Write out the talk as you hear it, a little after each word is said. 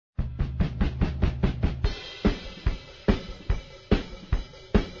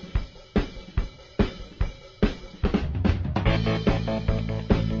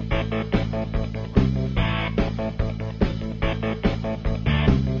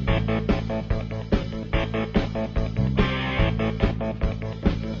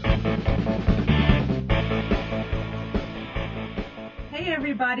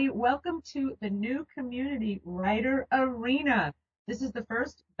everybody. Welcome to the new Community Writer Arena. This is the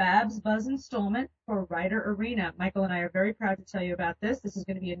first Babs Buzz installment for Writer Arena. Michael and I are very proud to tell you about this. This is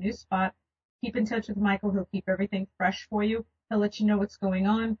going to be a new spot. Keep in touch with Michael. He'll keep everything fresh for you. He'll let you know what's going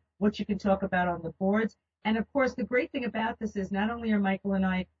on, what you can talk about on the boards. And of course, the great thing about this is not only are Michael and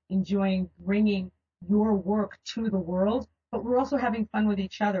I enjoying bringing your work to the world, but we're also having fun with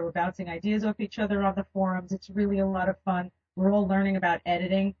each other. We're bouncing ideas off each other on the forums. It's really a lot of fun. We're all learning about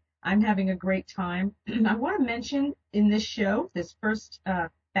editing. I'm having a great time. I want to mention in this show, this first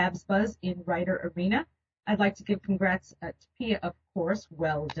Babs Buzz in Writer Arena, I'd like to give congrats to Pia, of course.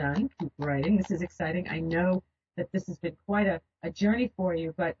 Well done. Keep writing. This is exciting. I know that this has been quite a journey for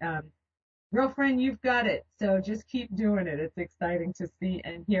you, but girlfriend, you've got it. So just keep doing it. It's exciting to see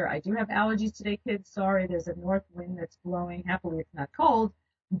and hear. I do have allergies today, kids. Sorry, there's a north wind that's blowing. Happily, it's not cold,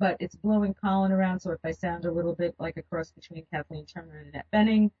 but it's blowing pollen around. So if I sound a little bit like a cross between Kathleen Turner and Annette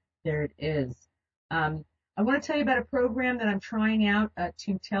Bening, there it is. I want to tell you about a program that I'm trying out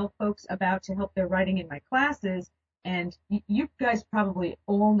to tell folks about to help their writing in my classes. And you guys probably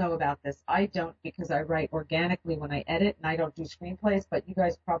all know about this. I don't, because I write organically when I edit and I don't do screenplays, but you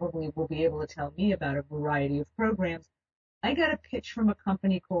guys probably will be able to tell me about a variety of programs. I got a pitch from a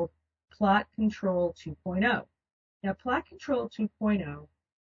company called Plot Control 2.0. Now, Plot Control 2.0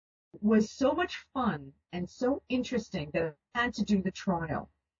 was so much fun and so interesting that I had to do the trial.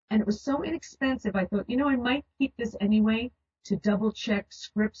 And it was so inexpensive, I thought, I might keep this anyway to double check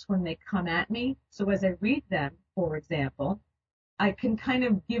scripts when they come at me. So as I read them, for example, I can kind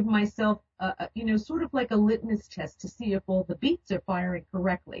of give myself, sort of like a litmus test to see if all the beats are firing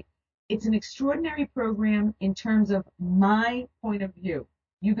correctly. It's an extraordinary program in terms of my point of view.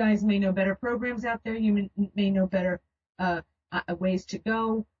 You guys may know better programs out there. You may know better ways to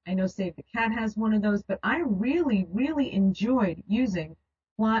go. I know Save the Cat has one of those, but I really, really enjoyed using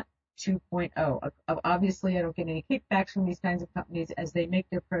Plot 2.0. Obviously, I don't get any kickbacks from these kinds of companies. As they make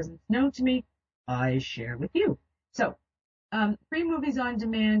their presence known to me, I share with you. So, free movies on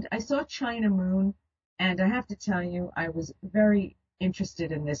demand. I saw China Moon, and I have to tell you, I was very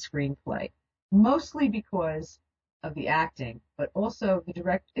interested in this screenplay, mostly because of the acting, but also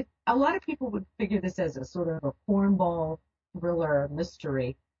the a lot of people would figure this as a sort of a cornball thriller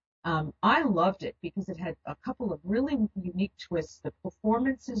mystery. I loved it because it had a couple of really unique twists. The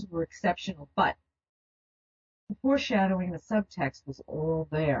performances were exceptional, but the foreshadowing, the subtext was all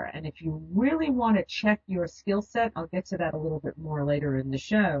there. And if you really want to check your skill set, I'll get to that a little bit more later in the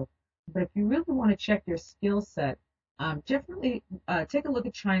show, but if you really want to check your skill set, definitely take a look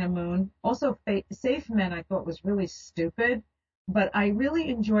at China Moon. Also, Safe Men I thought was really stupid, but I really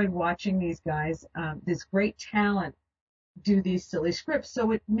enjoyed watching these guys, this great talent, do these silly scripts.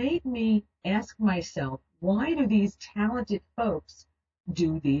 So it made me ask myself, why do these talented folks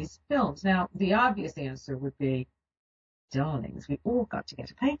do these films? Now, the obvious answer would be, darlings, we all got to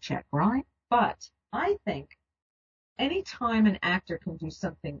get a paycheck, right? But I think any time an actor can do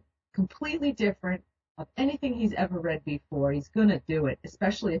something completely different of anything he's ever read before, he's going to do it,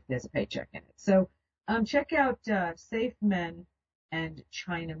 especially if there's a paycheck in it. So check out Safe Men and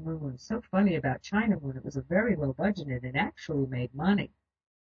China Moon. So funny about China Moon. It was a very low budget and it actually made money.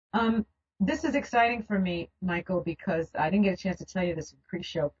 This is exciting for me, Michael, because I didn't get a chance to tell you this in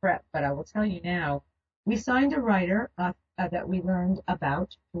pre-show prep, but I will tell you now. We signed a writer that we learned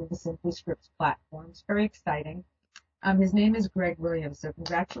about through the Simply Scripts platform. It's very exciting. His name is Greg Williams, so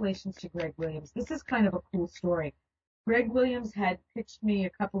congratulations to Greg Williams. This is kind of a cool story. Greg Williams had pitched me a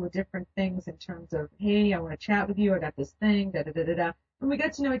couple of different things in terms of, hey, I want to chat with you. I got this thing, da-da-da-da-da. And we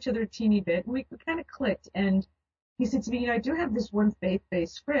got to know each other a teeny bit, and we kind of clicked. And he said to me, I do have this one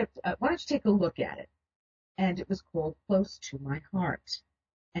faith-based script. Why don't you take a look at it? And it was called Close to My Heart.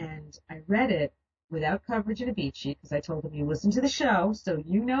 And I read it without coverage in a beat sheet because I told him, you listen to the show, so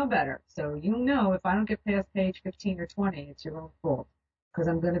you know better. So you know if I don't get past page 15 or 20, it's your own fault because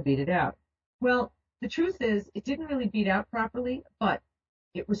I'm going to beat it out. Well, the truth is, it didn't really beat out properly, but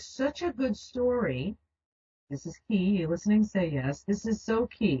it was such a good story. This is key. You're listening, say yes. This is so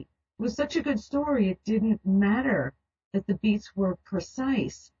key. It was such a good story, it didn't matter that the beats were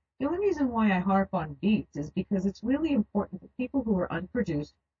precise. The only reason why I harp on beats is because it's really important that people who are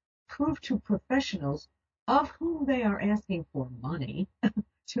unproduced prove to professionals of whom they are asking for money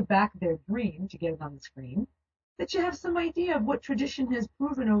to back their dream to get it on the screen, that you have some idea of what tradition has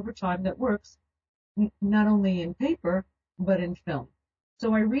proven over time that works, not only in paper, but in film.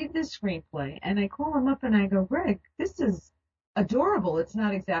 So I read this screenplay, and I call him up and I go, Greg, this is adorable. It's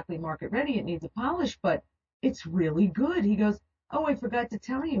not exactly market ready. It needs a polish, but it's really good. He goes, oh, I forgot to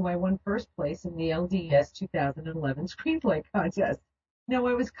tell you, I won first place in the LDS 2011 screenplay contest. Now,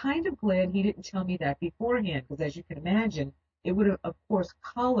 I was kind of glad he didn't tell me that beforehand, because as you can imagine, it would have, of course,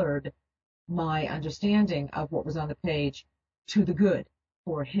 colored my understanding of what was on the page to the good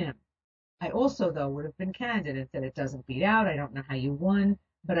for him. I also, though, would have been candid and said it doesn't beat out. I don't know how you won,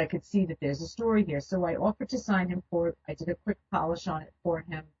 but I could see that there's a story here. So I offered to sign him for it. I did a quick polish on it for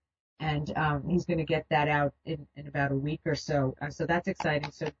him, and he's going to get that out in about a week or so. So that's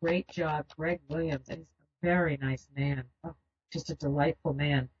exciting. So great job, Greg Williams. And he's a very nice man. Oh, just a delightful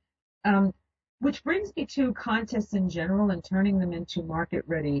man. Um, which brings me to contests in general and turning them into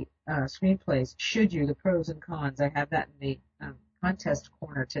market-ready screenplays. Should you, the pros and cons. I have that in the contest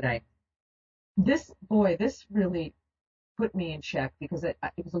corner today. This really put me in check because it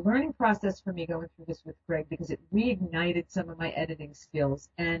was a learning process for me going through this with Greg because it reignited some of my editing skills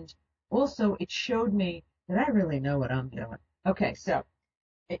and also it showed me that I really know what I'm doing. Okay, so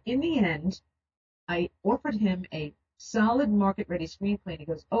in the end, I offered him a solid market-ready screenplay, and he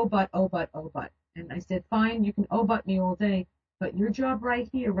goes, oh, but, oh, but, oh, but. And I said, fine, you can oh, but me all day, but your job right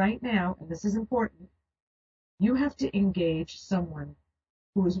here, right now, and this is important, you have to engage someone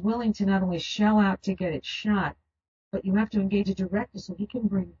who is willing to not only shell out to get it shot, but you have to engage a director so he can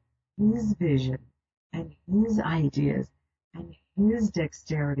bring his vision and his ideas and his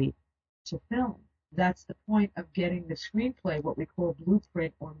dexterity to film. That's the point of getting the screenplay, what we call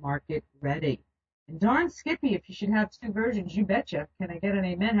blueprint or market ready. And darn Skippy, if you should have two versions, you betcha. Can I get an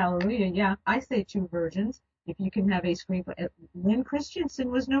amen? Hallelujah. Yeah, I say two versions. If you can have a screenplay. Lynn Christensen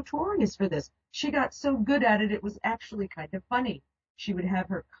was notorious for this. She got so good at it, it was actually kind of funny. She would have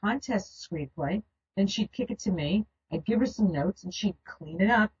her contest screenplay, then she'd kick it to me. I'd give her some notes, and she'd clean it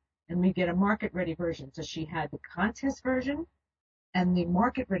up, and we'd get a market-ready version. So she had the contest version and the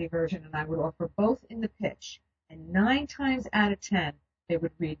market-ready version, and I would offer both in the pitch. And 9 times out of 10, they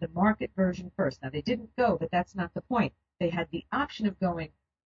would read the market version first. Now, they didn't go, but that's not the point. They had the option of going,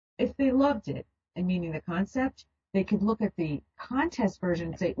 if they loved it, and meaning the concept, they could look at the contest version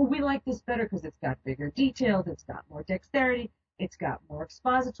and say, oh, we like this better because it's got bigger details, it's got more dexterity, it's got more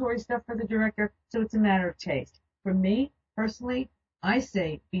expository stuff for the director, so it's a matter of taste. For me, personally, I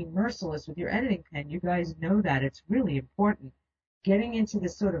say be merciless with your editing pen. You guys know that. It's really important. Getting into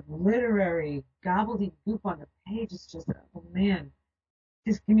this sort of literary gobbledygook on the page is just, oh man,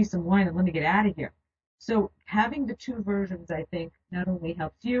 just give me some wine and let me get out of here. So having the two versions, I think, not only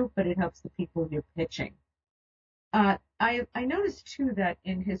helps you, but it helps the people you're pitching. I noticed too that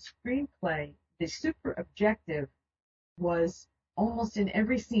in his screenplay, the super objective was almost in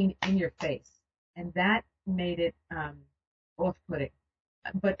every scene in your face, and that made it off-putting.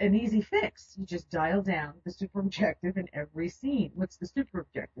 But an easy fix, you just dial down the super objective in every scene. What's the super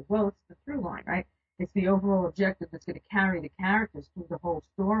objective? Well, it's the through line, right? It's the overall objective that's going to carry the characters through the whole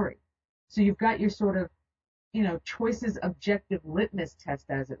story. So you've got your sort of, choices objective litmus test,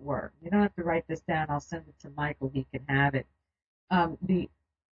 as it were. You don't have to write this down. I'll send it to Michael. He can have it. The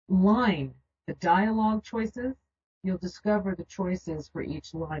line, the dialogue choices, you'll discover the choices for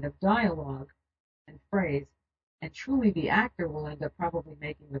each line of dialogue and phrase, and truly the actor will end up probably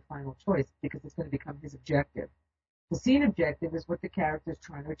making the final choice because it's going to become his objective. The scene objective is what the character is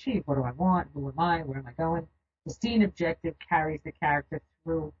trying to achieve. What do I want? Who am I? Where am I going? The scene objective carries the character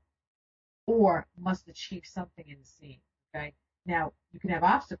through or must achieve something in the scene. Okay? Now, you can have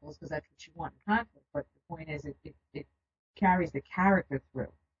obstacles because that's what you want in conflict, but the point is it carries the character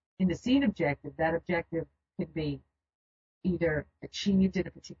through. In the scene objective, that objective can be either achieved in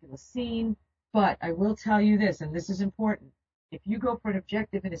a particular scene, but I will tell you this, and this is important. If you go for an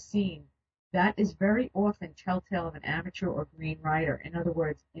objective in a scene, that is very often telltale of an amateur or green writer. In other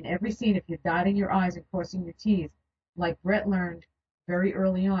words, in every scene, if you're dotting your I's and crossing your T's, like Brett learned very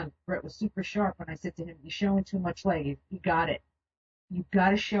early on, Brett was super sharp when I said to him, you're showing too much leg. He got it. You've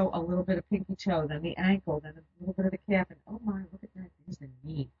got to show a little bit of pinky toe, then the ankle, then a little bit of the calf, and oh my, look at that. There's the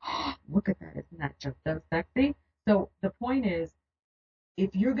knee. Look at that. Isn't that just so sexy? So the point is,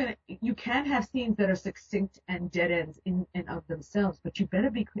 if you're you can have scenes that are succinct and dead ends in and of themselves, but you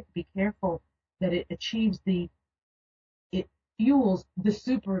better be careful that it fuels the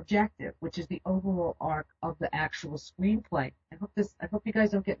super objective, which is the overall arc of the actual screenplay. I hope you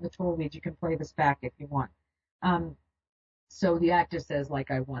guys don't get in the total weeds. You can play this back if you want. So the actor says, like,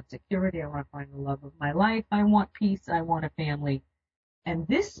 I want security, I want to find the love of my life, I want peace, I want a family. And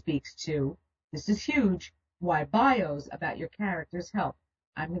this speaks to, this is huge, why bios about your characters help.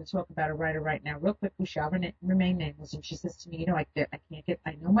 I'm going to talk about a writer right now, real quick, who shall remain nameless. And she says to me, I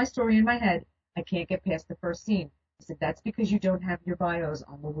know my story in my head. I can't get past the first scene. I said, that's because you don't have your bios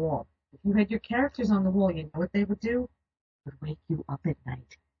on the wall. If you had your characters on the wall, you know what they would do? They would wake you up at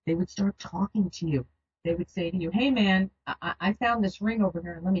night. They would start talking to you. They would say to you, hey man, I found this ring over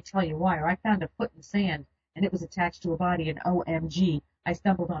here and let me tell you why. Or I found a foot in the sand and it was attached to a body and OMG, I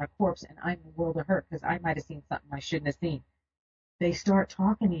stumbled on a corpse and I'm in a world of hurt because I might have seen something I shouldn't have seen. They start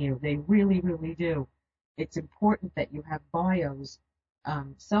talking to you. They really, really do. It's important that you have bios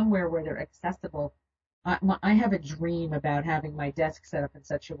somewhere where they're accessible. I have a dream about having my desk set up in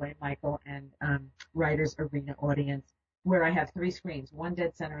such a way, Michael, and Writers Arena audience, where I have three screens, one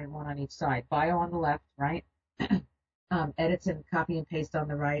dead center and one on each side. Bio on the left, right? Edits and copy and paste on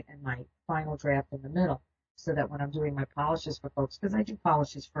the right, and my final draft in the middle, so that when I'm doing my polishes for folks, because I do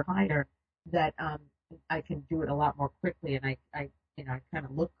polishes for hire, that I can do it a lot more quickly, and I kind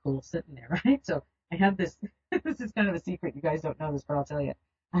of look cool sitting there, right? So I have this. This is kind of a secret. You guys don't know this, but I'll tell you.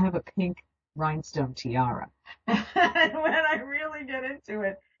 I have a pink rhinestone tiara, and when I really get into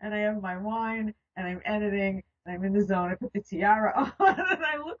it, and I have my wine, and I'm editing, and I'm in the zone, I put the tiara on, and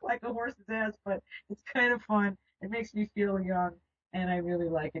I look like a horse's ass, but it's kind of fun. It makes me feel young, and I really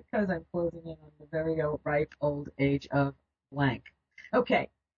like it because I'm closing in on the very ripe old age of blank. Okay,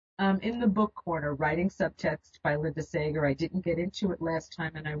 in the book corner, Writing Subtext by Linda Sager. I didn't get into it last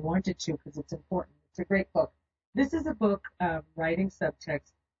time, and I wanted to because it's important. It's a great book. This is a book, Writing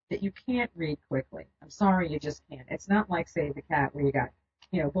Subtext, that you can't read quickly. I'm sorry, you just can't. It's not like Save the Cat where you got,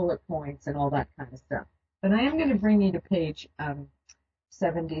 bullet points and all that kind of stuff. But I am going to bring you to page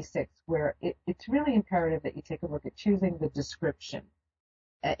 76, where it's really imperative that you take a look at choosing the description.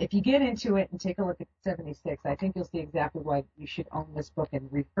 If you get into it and take a look at 76, I think you'll see exactly why you should own this book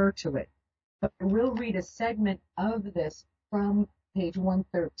and refer to it. But I will read a segment of this from page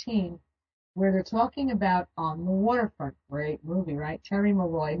 113, where they're talking about On the Waterfront. Great movie, right? Terry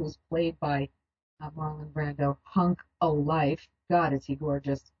Malloy, who's played by Marlon Brando, hunk o' life. God, is he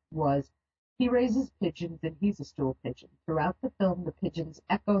gorgeous, was. He raises pigeons, and he's a stool pigeon. Throughout the film, the pigeons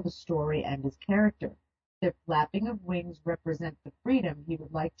echo the story and his character. Their flapping of wings represent the freedom he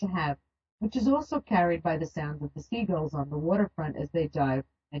would like to have, which is also carried by the sound of the seagulls on the waterfront as they dive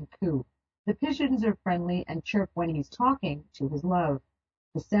and coo. The pigeons are friendly and chirp when he's talking to his love.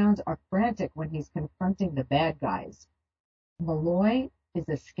 The sounds are frantic when he's confronting the bad guys. Malloy is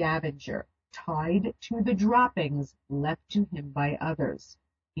a scavenger, tied to the droppings left to him by others.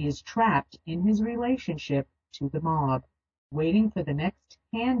 He is trapped in his relationship to the mob, waiting for the next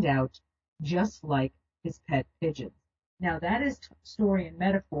handout, just like his pet pigeons. Now that is story and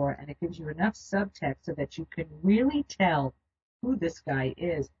metaphor, and it gives you enough subtext so that you can really tell who this guy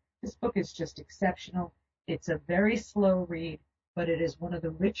is. This book is just exceptional. It's a very slow read, but it is one of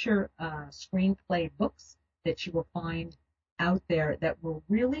the richer screenplay books that you will find out there that will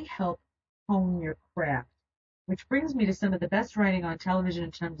really help hone your craft. Which brings me to some of the best writing on television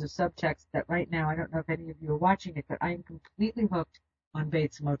in terms of subtext that right now, I don't know if any of you are watching it, but I am completely hooked on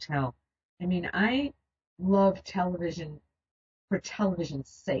Bates Motel. I mean, I love television for television's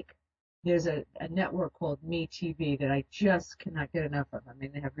sake. There's a network called MeTV that I just cannot get enough of. I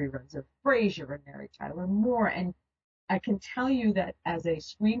mean, they have reruns of Frasier and Mary Tyler Moore, and I can tell you that as a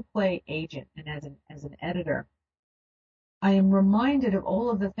screenplay agent and as an editor, I am reminded of all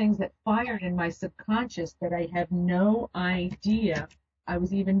of the things that fired in my subconscious that I have no idea I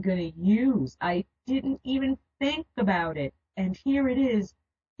was even going to use. I didn't even think about it. And here it is,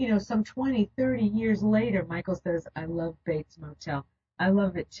 some 20, 30 years later, Michael says, I love Bates Motel. I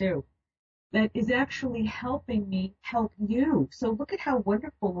love it too. That is actually helping me help you. So look at how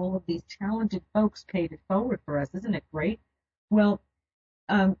wonderful all of these talented folks paid it forward for us. Isn't it great? Well,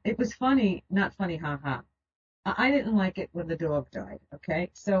 it was funny, not funny, haha. I didn't like it when the dog died,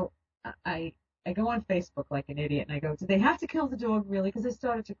 okay? So I I go on Facebook like an idiot and I go, did they have to kill the dog really? Because I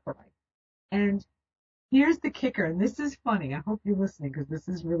started to cry. And here's the kicker, and this is funny. I hope you're listening because this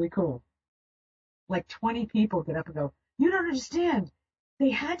is really cool. Like 20 people get up and go, you don't understand.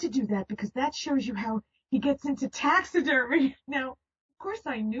 They had to do that because that shows you how he gets into taxidermy. Now, of course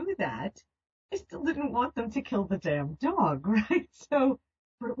I knew that. I still didn't want them to kill the damn dog, right? So,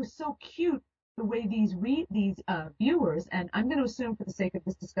 but it was so cute the way these viewers, and I'm going to assume for the sake of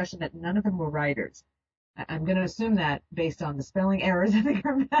this discussion that none of them were writers. I'm going to assume that based on the spelling errors and the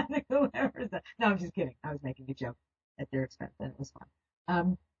grammatical errors. No, I'm just kidding. I was making a joke at their expense, and it was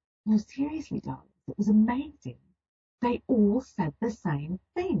fun. No, seriously, darlings, it was amazing. They all said the same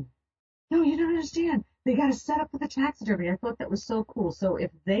thing. No, you don't understand. They got to set up for the taxidermy. I thought that was so cool. So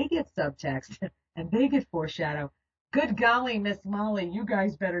if they get subtext and they get foreshadow, good golly, Miss Molly, you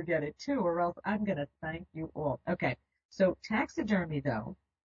guys better get it too, or else I'm going to thank you all. Okay, so taxidermy, though,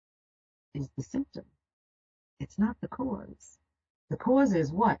 is the symptom. It's not the cause. The cause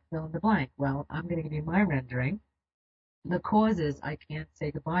is what? Fill in the blank. Well, I'm going to give you my rendering. The cause is I can't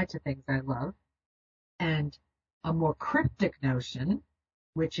say goodbye to things I love, and a more cryptic notion,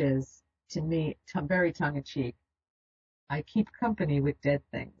 which is, to me, very tongue-in-cheek. I keep company with dead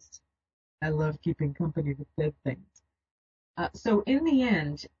things. I love keeping company with dead things. So in the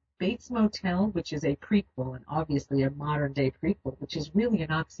end, Bates Motel, which is a prequel, and obviously a modern day prequel, which is really an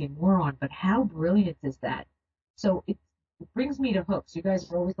oxymoron, but how brilliant is that? So it brings me to hooks. You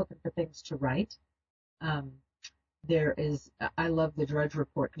guys are always looking for things to write. Um, I love the Drudge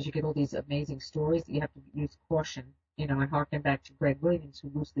Report because you get all these amazing stories that you have to use caution. I harken back to Greg Williams,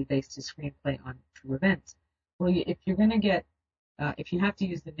 who loosely based his screenplay on true events. Well, if you're going to if you have to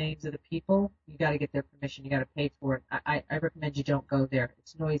use the names of the people, you got to get their permission. You got to pay for it. I recommend you don't go there.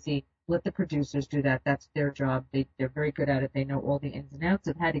 It's noisy. Let the producers do that. That's their job. They're very good at it. They know all the ins and outs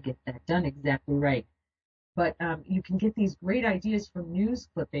of how to get that done exactly right. But you can get these great ideas from news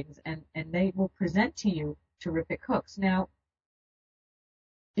clippings, and they will present to you terrific hooks. Now,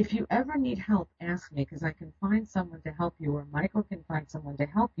 if you ever need help, ask me, because I can find someone to help you, or Michael can find someone to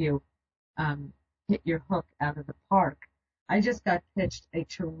help you hit your hook out of the park. I just got pitched a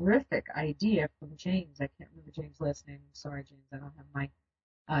terrific idea from James. I can't remember James' last name. I'm sorry, James. I don't have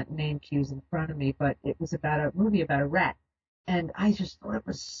my name cues in front of me, but it was about a movie about a rat. And I just thought it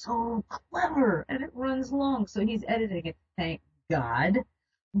was so clever, and it runs long. So he's editing it, thank God.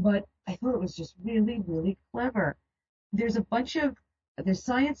 But I thought it was just really, really clever. There's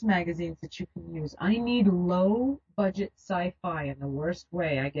science magazines that you can use. I need low budget sci-fi in the worst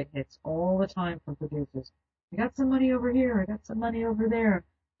way. I get hits all the time from producers. I got some money over here. I got some money over there.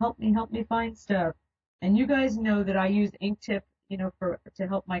 Help me find stuff. And you guys know that I use Inktip, to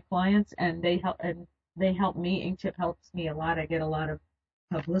help my clients, and they help me. Inktip helps me a lot. I get a lot of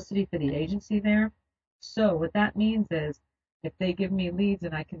publicity for the agency there. So what that means is, if they give me leads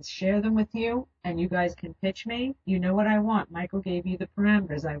and I can share them with you and you guys can pitch me, you know what I want. Michael gave you the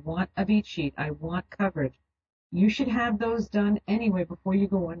parameters. I want a beat sheet. I want coverage. You should have those done anyway before you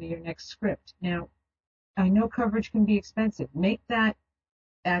go on to your next script. Now, I know coverage can be expensive. Make that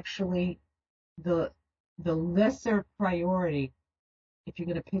actually the lesser priority if you're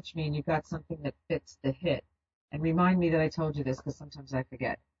going to pitch me and you've got something that fits the hit. And remind me that I told you this, because sometimes I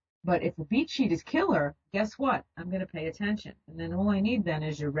forget. But if the beat sheet is killer, guess what? I'm going to pay attention. And then all I need then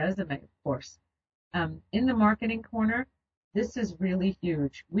is your resume, of course. In the marketing corner, this is really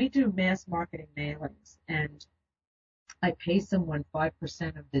huge. We do mass marketing mailings, and I pay someone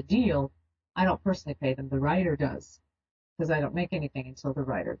 5% of the deal. I don't personally pay them. The writer does, because I don't make anything until the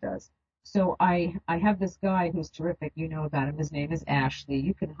writer does. So I have this guy who's terrific. You know about him. His name is Ashley.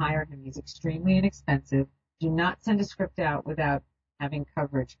 You can hire him. He's extremely inexpensive. Do not send a script out without having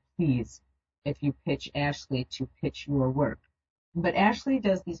coverage, please, if you pitch Ashley to pitch your work. But Ashley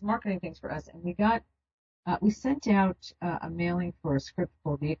does these marketing things for us, and we sent out a mailing for a script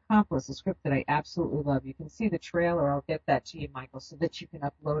called The Accomplice, a script that I absolutely love. You can see the trailer. I'll get that to you, Michael, so that you can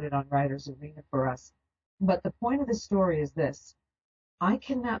upload it on Writers Arena for us. But the point of the story is this. I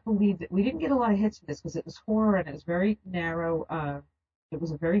cannot believe that we didn't get a lot of hits for this because it was horror and it was very narrow. It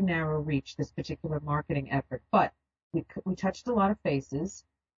was a very narrow reach, this particular marketing effort. But we touched a lot of faces,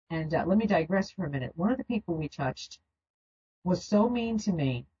 and let me digress for a minute. One of the people we touched was so mean to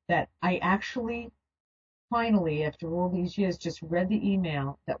me that I actually, finally, after all these years, just read the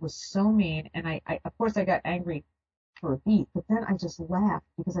email that was so mean, and I of course, I got angry for a beat, but then I just laughed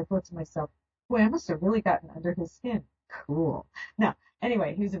because I thought to myself, boy, I must have really gotten under his skin. Cool. Now,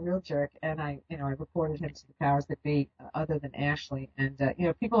 anyway, he was a real jerk, and I reported him to the powers that be, other than Ashley, and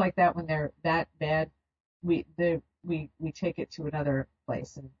people like that, when they're that bad, we take it to another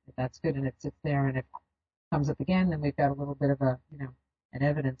place, and if that's good and it sits there and it comes up again, then we've got a little bit of an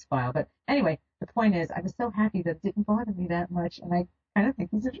evidence file. But anyway, the point is, I was so happy that it didn't bother me that much, and I kind of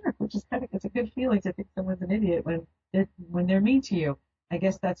think he's a jerk, which is it's a good feeling to think someone's an idiot when they're mean to you. I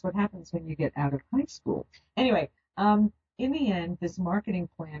guess that's what happens when you get out of high school. Anyway, in the end, this marketing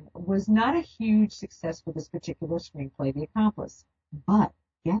plan was not a huge success for this particular screenplay, The Accomplice. But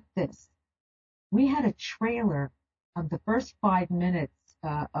get this. We had a trailer of the first 5 minutes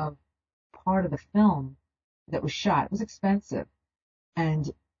of part of the film that was shot. It was expensive, and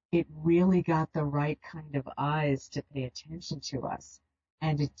it really got the right kind of eyes to pay attention to us.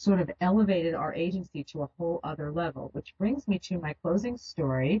 And it sort of elevated our agency to a whole other level, which brings me to my closing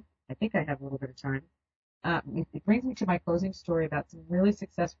story. I think I have a little bit of time. It brings me to my closing story about some really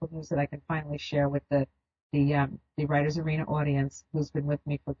successful news that I can finally share with the Writers Arena audience who's been with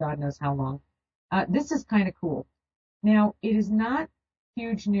me for God knows how long. This is kind of cool. Now, it is not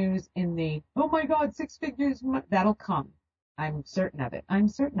huge news in the, oh my God, 6 figures, that'll come. I'm certain of it.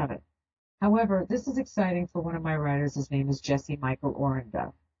 However, this is exciting for one of my writers. His name is Jesse Michael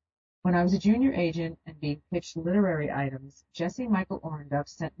Orenduff. When I was a junior agent and being pitched literary items, Jesse Michael Orenduff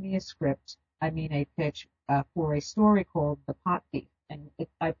sent me a pitch for a story called The Pot Thief. And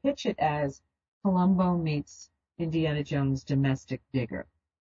I pitch it as Columbo meets Indiana Jones domestic digger.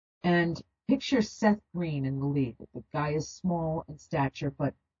 And picture Seth Green in the lead. The guy is small in stature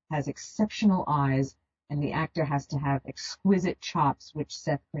but has exceptional eyes, and the actor has to have exquisite chops, which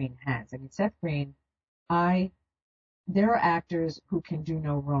Seth Green has. I mean, Seth Green, there are actors who can do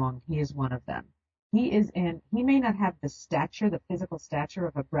no wrong. He is one of them. He may not have the physical stature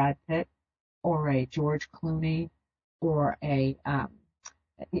of a Brad Pitt or a George Clooney or any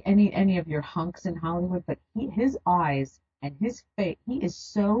of your hunks in Hollywood, but his eyes and his face,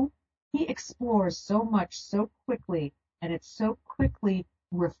 he explores so much so quickly, and it's so quickly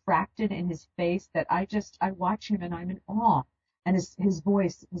refracted in his face that I watch him and I'm in awe. And his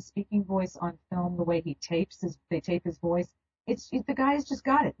voice, his speaking voice on film, the way they tape his voice, the guy's just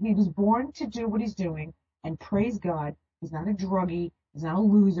got it. He was born to do what he's doing, and praise God, he's not a druggie, he's not a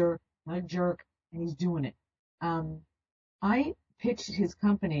loser, not a jerk, and he's doing it. I pitched his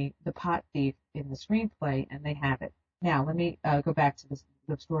company, The Pot Thief, in the screenplay, and they have it. Now, let me go back to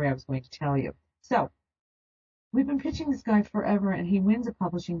the story I was going to tell you. So, we've been pitching this guy forever, and he wins a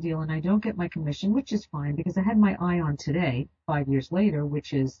publishing deal, and I don't get my commission, which is fine, because I had my eye on today, 5 years later,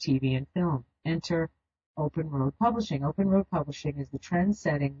 which is TV and film. Enter Open Road Publishing. Open Road Publishing is the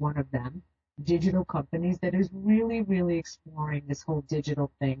trend-setting, one of them, digital companies that is really, really exploring this whole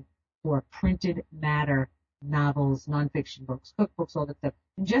digital thing for printed matter, novels, nonfiction books, cookbooks, all that stuff.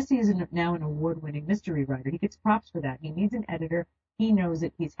 And Jesse is now an award-winning mystery writer. He gets props for that. He needs an editor. He knows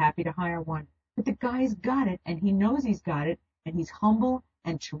it. He's happy to hire one. But the guy's got it, and he knows he's got it, and he's humble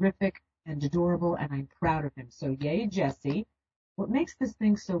and terrific and adorable, and I'm proud of him. So yay, Jesse. What makes this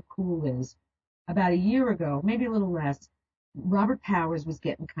thing so cool is, about a year ago, maybe a little less, Robert Powers was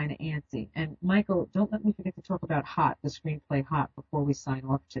getting kind of antsy. And Michael, don't let me forget to talk about Hot, the screenplay Hot, before we sign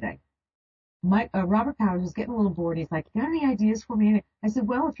off today. Robert Powers was getting a little bored. He's like, "You got any ideas for me?" I said,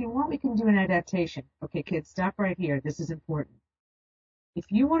 "Well, if you want, we can do an adaptation." Okay, kids, stop right here. This is important.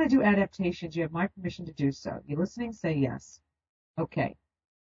 If you want to do adaptations, you have my permission to do so. You listening? Say yes. Okay.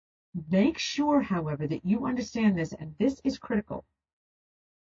 Make sure, however, that you understand this, and this is critical.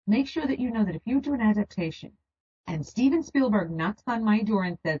 Make sure that you know that if you do an adaptation and Steven Spielberg knocks on my door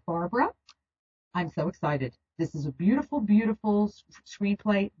and says, "Barbara, I'm so excited. This is a beautiful, beautiful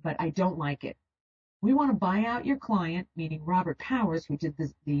screenplay, but I don't like it. We want to buy out your client," meaning Robert Powers, who did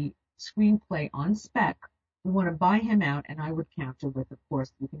the screenplay on spec. We want to buy him out, and I would counter with, of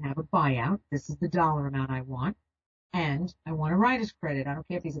course, you can have a buyout. This is the dollar amount I want. And I want a writer's credit. I don't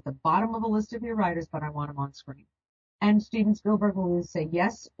care if he's at the bottom of the list of your writers, but I want him on screen. And Steven Spielberg will either say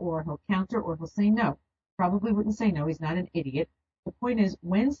yes, or he'll counter, or he'll say no. Probably wouldn't say no. He's not an idiot. The point is,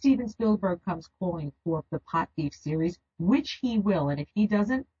 when Steven Spielberg comes calling for the Pot Thief series, which he will, and if he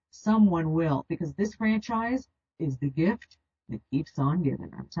doesn't, someone will, because this franchise is the gift that keeps on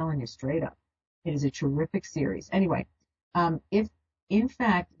giving. I'm telling you straight up. It is a terrific series. Anyway, if in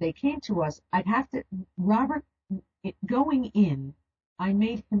fact they came to us, going in, I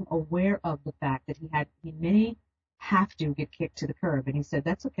made him aware of the fact that he may have to get kicked to the curb. And he said,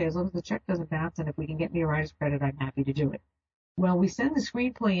 "That's okay, as long as the check doesn't bounce, and if we can get me a writer's credit, I'm happy to do it." Well, we send the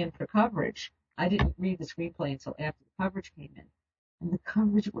screenplay in for coverage. I didn't read the screenplay until after the coverage came in. And the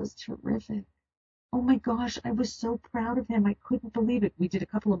coverage was terrific. Oh my gosh, I was so proud of him. I couldn't believe it. We did a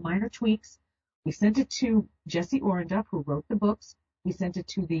couple of minor tweaks. We sent it to Jesse Orenduff, who wrote the books. We sent it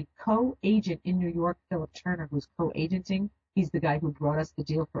to the co-agent in New York, Philip Turner, who's co-agenting. He's the guy who brought us the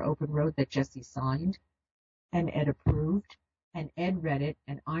deal for Open Road that Jesse signed and Ed approved. And Ed read it,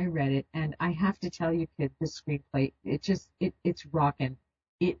 and I read it, and I have to tell you, kid, this screenplay, it's rocking.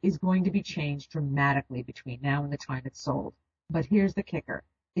 It is going to be changed dramatically between now and the time it's sold. But here's the kicker.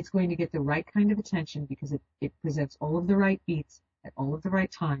 It's going to get the right kind of attention because it presents all of the right beats at all of the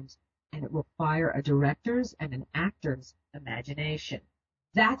right times, and it will fire a director's and an actor's imagination.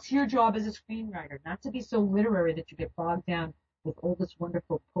 That's your job as a screenwriter, not to be so literary that you get bogged down with all this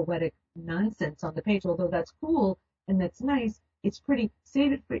wonderful poetic nonsense on the page, although that's cool and that's nice. It's pretty.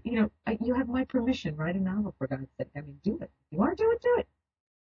 Save it for, you have my permission. Write a novel, for God's sake. I mean, do it. If you want to do it, do it.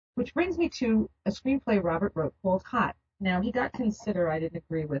 Which brings me to a screenplay Robert wrote called Hot. Now, he got consider. I didn't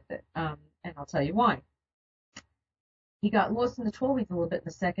agree with it, and I'll tell you why. He got lost in the 12 weeks a little bit in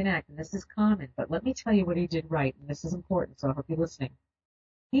the second act, and this is common. But let me tell you what he did right, and this is important, so I hope you're listening.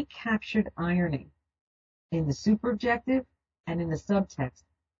 He captured irony in the superobjective and in the subtext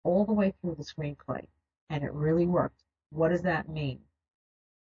all the way through the screenplay, and it really worked. What does that mean?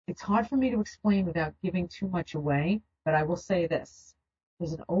 It's hard for me to explain without giving too much away, but I will say this.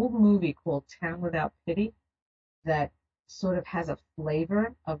 There's an old movie called Town Without Pity that sort of has a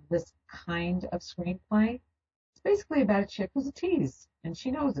flavor of this kind of screenplay. It's basically about a chick who's a tease, and she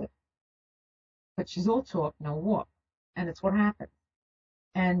knows it. But she's all talk, no walk. And it's what happened.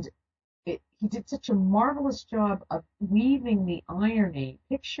 And he did such a marvelous job of weaving the irony.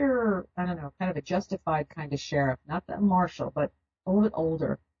 Picture, I don't know, kind of a Justified kind of sheriff, not the marshal, but a little bit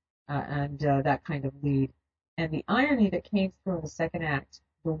older, and that kind of lead. And the irony that came through in the second act,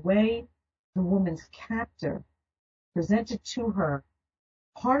 the way the woman's captor presented to her,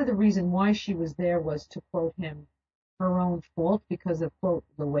 part of the reason why she was there was to quote him, her own fault because of, quote,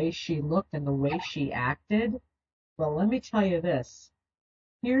 the way she looked and the way she acted. Well, let me tell you this.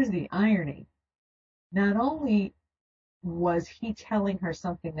 Here's the irony. Not only was he telling her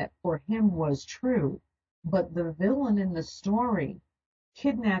something that for him was true, but the villain in the story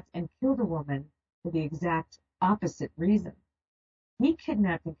kidnapped and killed a woman for the exact opposite reason. He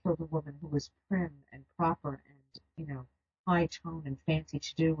kidnapped and killed a woman who was prim and proper and, high tone and fancy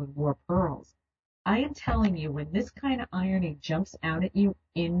to do and wore pearls. I am telling you, when this kind of irony jumps out at you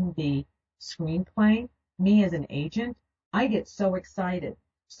in the screenplay, me as an agent, I get so excited.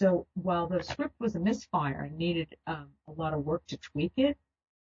 So while the script was a misfire and needed a lot of work to tweak it,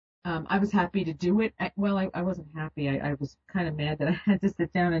 I was happy to do it. I wasn't happy. I was kind of mad that I had to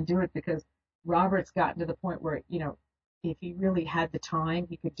sit down and do it because Robert's gotten to the point where, if he really had the time,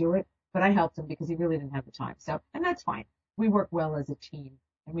 he could do it. But I helped him because he really didn't have the time. So, and that's fine. We work well as a team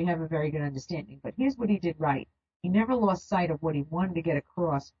and we have a very good understanding. But here's what he did right. He never lost sight of what he wanted to get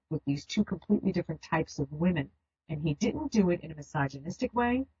across with these two completely different types of women. And he didn't do it in a misogynistic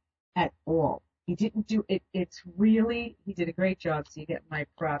way at all. He didn't do it. It's really, he did a great job. So you get my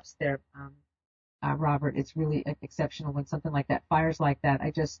props there, Robert. It's really exceptional when something like that fires like that. I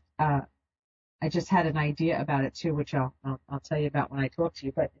just had an idea about it too, which I'll tell you about when I talk to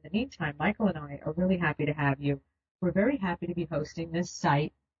you. But in the meantime, Michael and I are really happy to have you. We're very happy to be hosting this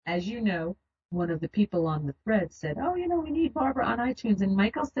site. As you know, one of the people on the thread said, oh, we need Barbara on iTunes. And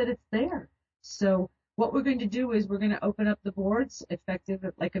Michael said it's there. So what we're going to do is we're going to open up the boards effective,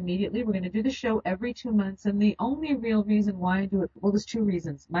 like immediately. We're going to do the show every 2 months. And the only real reason why I do it, well, there's two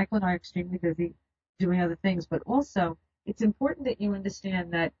reasons. Michael and I are extremely busy doing other things, but also it's important that you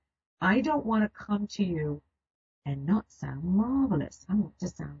understand that I don't want to come to you and not sound marvelous. I want to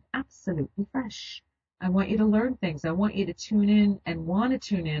sound absolutely fresh. I want you to learn things. I want you to tune in and want to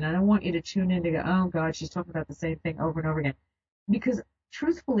tune in. I don't want you to tune in to go, oh God, she's talking about the same thing over and over again. Because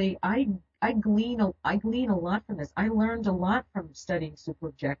truthfully, I glean a lot from this. I learned a lot from studying super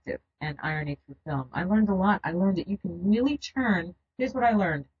objective and irony through film. I learned a lot. I learned that you can really turn. Here's what I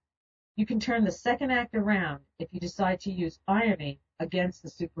learned. You can turn the second act around if you decide to use irony against the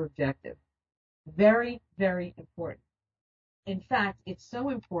super objective. Very, very important. In fact, it's so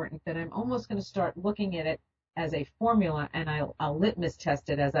important that I'm almost going to start looking at it as a formula, and I'll litmus test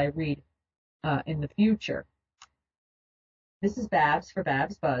it as I read in the future. This is Babs for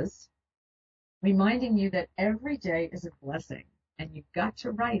Babs Buzz, reminding you that every day is a blessing, and you've got to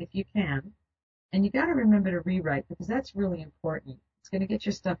write if you can, and you got to remember to rewrite because that's really important. It's going to get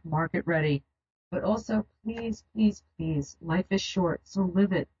your stuff market ready, but also please, please, please, life is short, so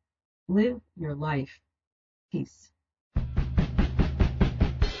live it. Live your life. Peace.